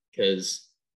 Because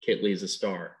Kitley is a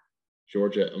star,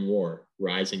 Georgia Amore,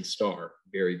 rising star,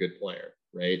 very good player,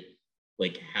 right?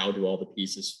 Like, how do all the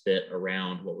pieces fit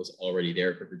around what was already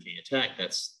there for Virginia Tech?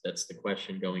 That's the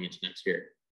question going into next year.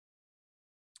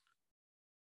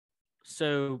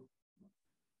 So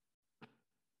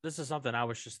this is something I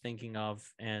was just thinking of,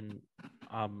 and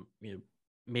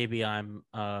maybe I'm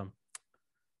a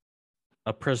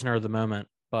prisoner of the moment,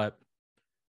 but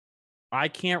I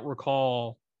can't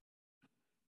recall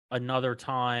another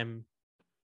time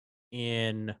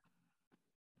in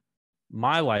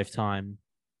my lifetime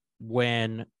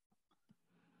when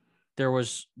there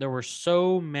were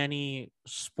so many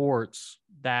sports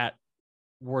that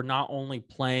were not only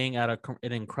playing at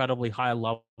an incredibly high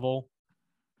level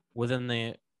within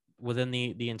the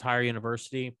entire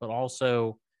university, but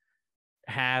also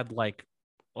had like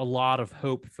a lot of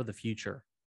hope for the future.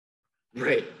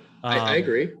 Right. I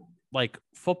agree. Like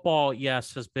football,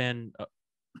 yes, has been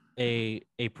a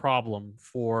problem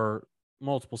for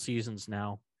multiple seasons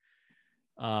now.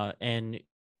 And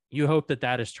you hope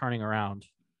that is turning around.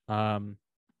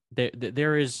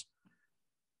 There is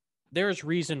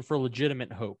reason for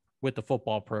legitimate hope with the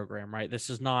football program, right? This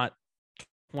is not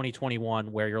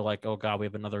 2021 where you're like, oh God, we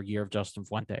have another year of Justin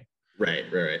Fuente. Right.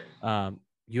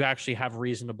 You actually have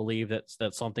reason to believe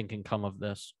that something can come of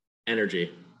this.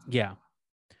 Energy. Yeah.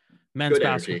 Men's Good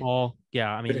basketball. Energy.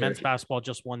 Yeah. I mean, men's basketball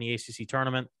just won the ACC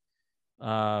tournament.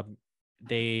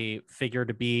 They figure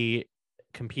to be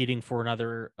competing for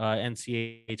another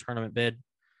NCAA tournament bid.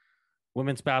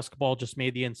 Women's basketball just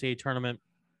made the NCAA tournament.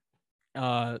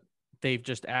 They've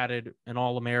just added an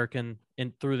All-American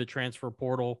in through the transfer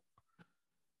portal.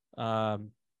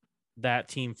 That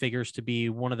team figures to be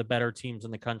one of the better teams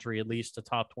in the country, at least a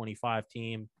top 25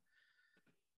 team.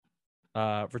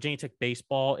 Virginia Tech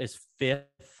baseball is 5th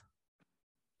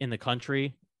in the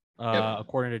country,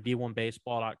 according to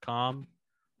D1baseball.com,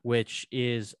 which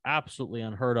is absolutely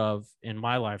unheard of in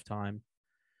my lifetime.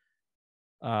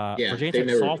 Virginia Tech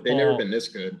softball, they've never been this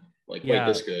good, quite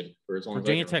this good for as long as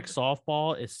Virginia Tech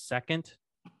softball is 2nd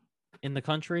in the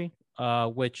country,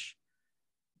 which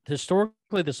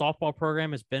historically the softball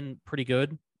program has been pretty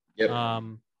good. Yep.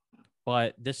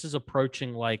 But this is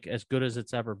approaching like as good as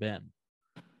it's ever been.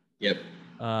 Yep.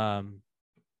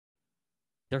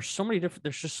 There's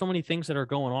just so many things that are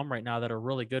going on right now that are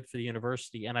really good for the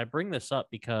university. And I bring this up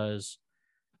because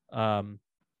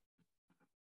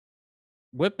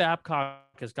Whit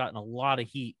Babcock has gotten a lot of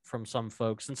heat from some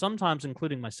folks, and sometimes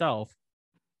including myself,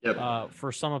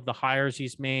 for some of the hires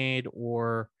he's made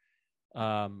or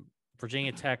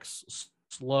Virginia Tech's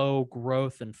slow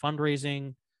growth and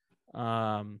fundraising,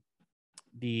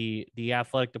 the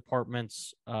athletic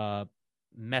department's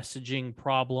messaging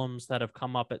problems that have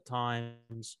come up at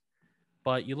times.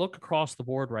 But you look across the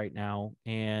board right now,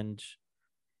 and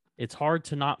it's hard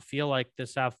to not feel like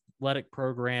this athletic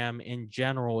program in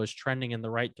general is trending in the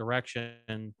right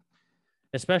direction,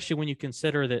 especially when you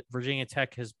consider that Virginia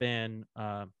Tech has been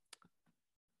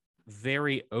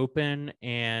very open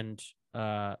and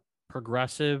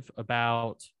progressive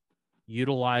about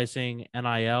utilizing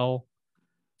NIL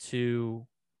to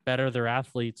better their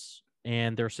athletes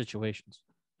and their situations.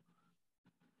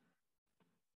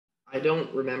 I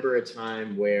don't remember a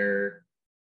time where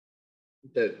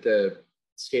the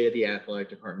state of the athletic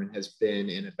department has been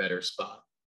in a better spot.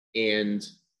 And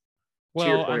well,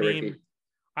 to your point, Ricky,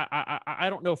 I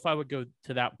don't know if I would go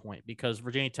to that point, because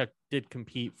Virginia Tech did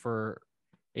compete for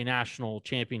a national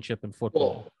championship in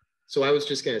football. Well, so I was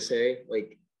just going to say,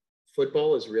 like,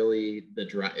 football is really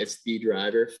it's the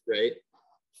driver, right?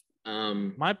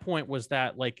 My point was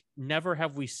that, like, never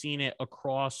have we seen it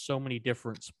across so many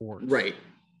different sports.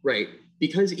 Right.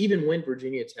 Because even when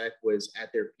Virginia Tech was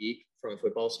at their peak from a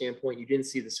football standpoint, you didn't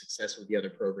see the success of the other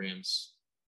programs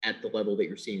at the level that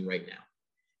you're seeing right now.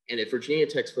 And if Virginia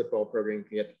Tech's football program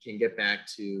can get back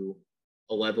to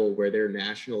a level where they're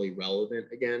nationally relevant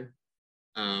again,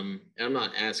 and I'm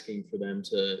not asking for them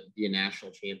to be a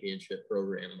national championship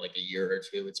program in like a year or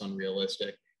two. It's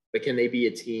unrealistic. But can they be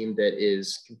a team that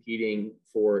is competing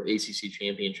for ACC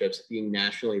championships, being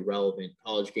nationally relevant?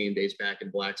 College game days back in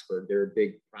Blacksburg, there are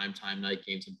big primetime night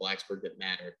games in Blacksburg that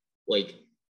matter. Like,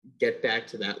 get back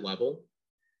to that level,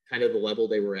 kind of the level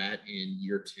they were at in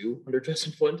year 2 under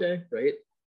Justin Fuente, right?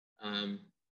 And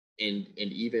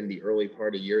even the early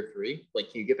part of year 3.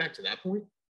 Like, can you get back to that point?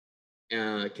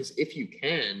 Because if you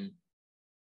can,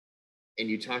 and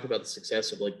you talk about the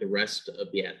success of like the rest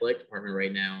of the athletic department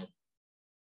right now,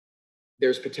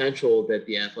 there's potential that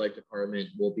the athletic department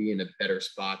will be in a better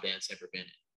spot than it's ever been in.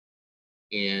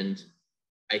 And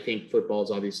I think football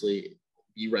is obviously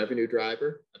the revenue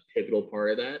driver, a pivotal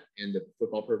part of that. And the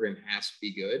football program has to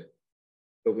be good.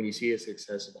 But when you see the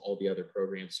success of all the other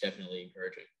programs, definitely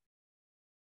encouraging.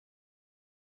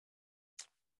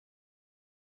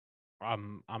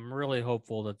 I'm really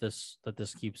hopeful that this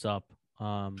keeps up.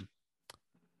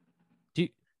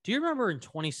 Do you remember in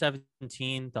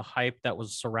 2017 the hype that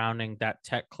was surrounding that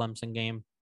Tech Clemson game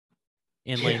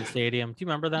in Lane Stadium? Do you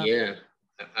remember that? Yeah,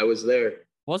 I was there.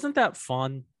 Wasn't that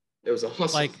fun? It was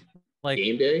awesome. Like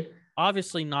game day.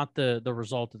 Obviously not the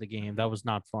result of the game. That was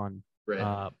not fun.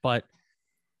 Right. But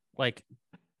like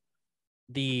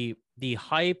the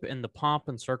hype and the pomp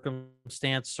and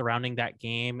circumstance surrounding that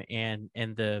game and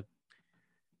the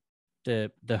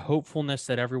hopefulness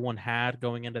that everyone had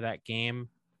going into that game,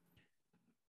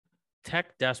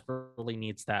 Tech desperately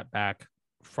needs that back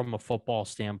from a football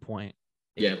standpoint.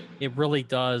 Yeah. It really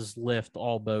does lift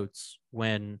all boats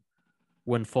when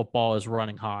football is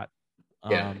running hot.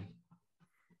 Yeah.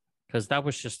 Because that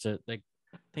was just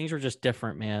things were just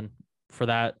different, man, for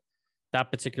that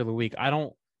particular week. I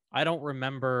don't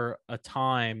remember a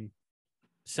time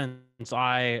since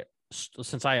I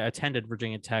attended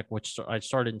Virginia Tech, which I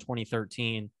started in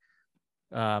 2013.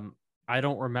 I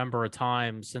don't remember a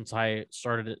time since I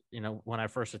started it, when I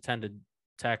first attended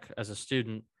Tech as a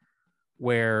student,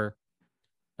 where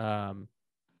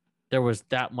there was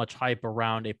that much hype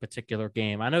around a particular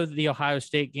game. I know the Ohio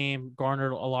State game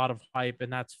garnered a lot of hype,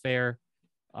 and that's fair.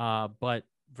 But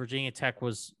Virginia Tech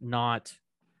was not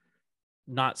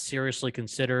seriously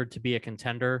considered to be a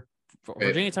contender.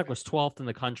 Virginia Tech was 12th in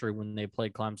the country when they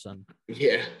played Clemson.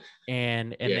 Yeah.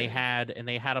 And they had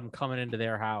them coming into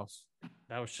their house.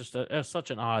 That was just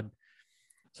such an odd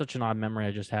memory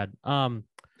I just had.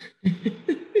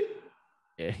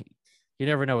 You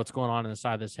never know what's going on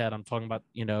inside this head. I'm talking about,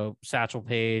 Satchel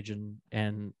Paige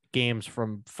and games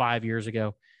from 5 years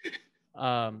ago.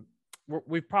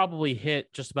 We've probably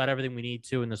hit just about everything we need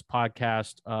to in this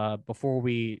podcast. Before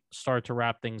we start to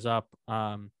wrap things up,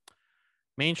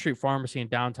 Main Street Pharmacy in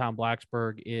downtown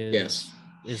Blacksburg is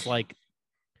like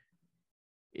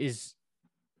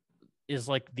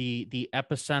the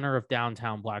epicenter of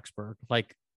downtown Blacksburg.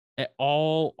 Like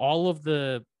all of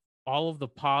the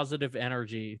positive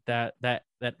energy that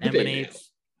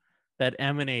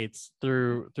emanates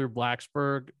through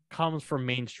Blacksburg comes from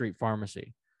Main Street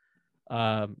Pharmacy.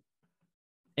 And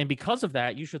because of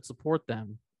that, you should support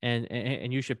them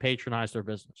and you should patronize their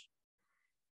business.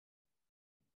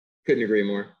 Couldn't agree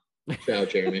more. Shout out,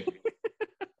 Jeremy.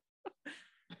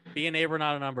 Be a neighbor,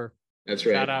 not a number. That's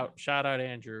right. Shout out,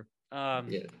 Andrew.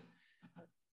 Yeah.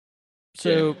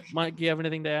 So, Mike, do you have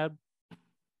anything to add?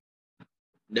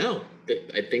 No,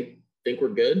 I think we're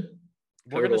good.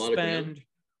 We're gonna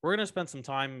spend some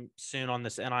time soon on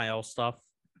this NIL stuff.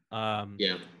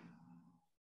 Yeah.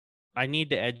 I need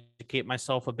to educate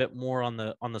myself a bit more on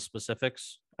the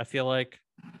specifics, I feel like.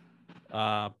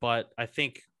 But I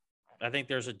think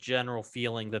there's a general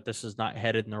feeling that this is not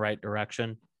headed in the right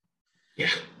direction.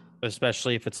 Yeah.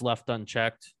 Especially if it's left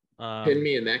unchecked. Pin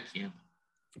me in that camp.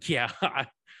 Yeah.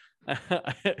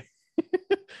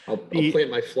 I'll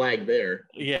plant my flag there.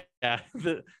 Yeah.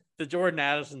 The Jordan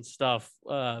Addison stuff,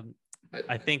 I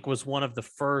think was one of the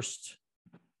first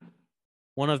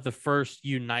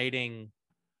uniting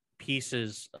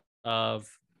pieces of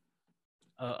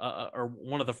or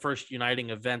one of the first uniting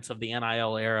events of the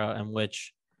NIL era, in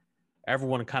which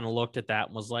everyone kind of looked at that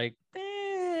and was like,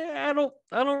 I don't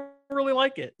really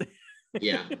like it.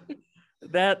 Yeah.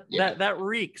 that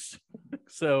reeks.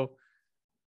 So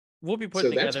we'll be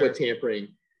putting together. That's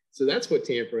what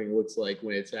tampering looks like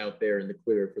when it's out there in the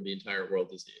clear for the entire world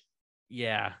to see.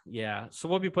 Yeah. So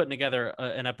we'll be putting together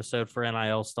an episode for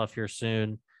NIL stuff here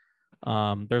soon.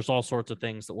 There's all sorts of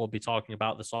things that we'll be talking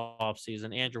about this off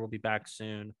season. Andrew will be back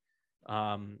soon.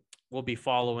 We'll be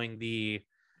following the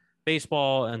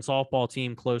baseball and softball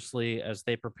team closely as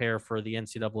they prepare for the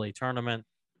NCAA tournament,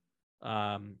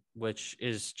 which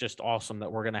is just awesome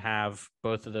that we're going to have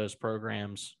both of those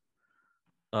programs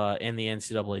in the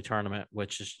NCAA tournament,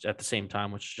 which is at the same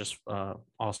time, which is just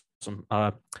awesome.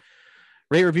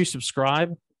 Rate, review,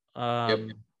 subscribe.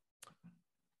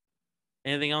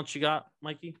 Anything else you got,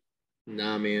 Mikey?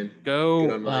 Nah, man.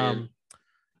 Go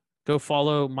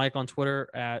follow Mike on Twitter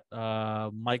at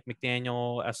Mike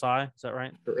McDaniel SI. Is that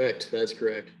right? Correct. That's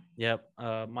correct. Yep.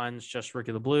 Mine's just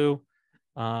Ricky the Blue.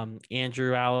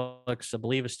 Andrew Alex, I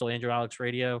believe it's still Andrew Alex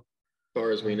Radio. As far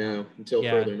as we know, until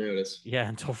further notice. Yeah,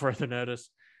 until further notice.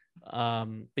 But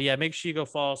yeah, make sure you go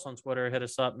follow us on Twitter, hit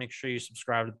us up, make sure you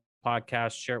subscribe to the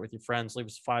podcast, share it with your friends, leave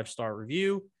us a 5-star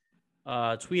review,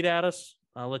 tweet at us,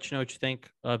 let you know what you think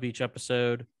of each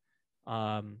episode.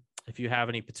 If you have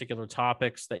any particular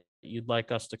topics that you'd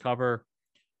like us to cover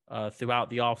throughout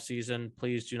the off season,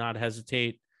 please do not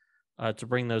hesitate to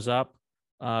bring those up.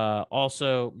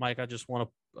 Also, Mike, I just want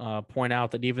to point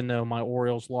out that even though my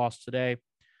Orioles lost today,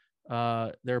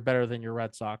 they're better than your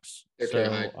Red Sox. Okay,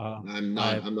 So I'm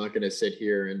not going to sit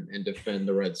here and defend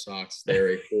the Red Sox.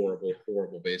 They're a horrible,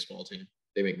 horrible baseball team.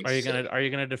 They make me Are you sick.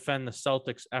 gonna defend the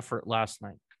Celtics' effort last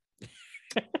night?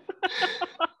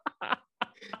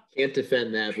 Can't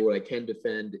defend that, but what I can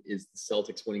defend is the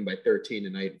Celtics winning by 13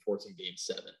 tonight and forcing Game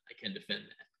 7. I can defend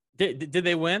that. Did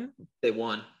they win? They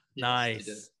won. Nice,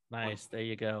 yes, nice. There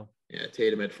you go. Yeah,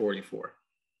 Tatum at 45.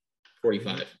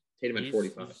 Tatum at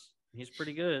 45. He's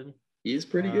pretty good. He's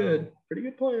pretty good. Pretty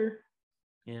good player.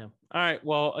 Yeah. All right.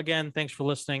 Well, again, thanks for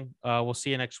listening. We'll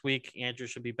see you next week. Andrew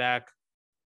should be back.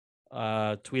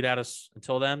 Tweet at us.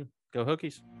 Until then, go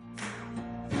Hokies.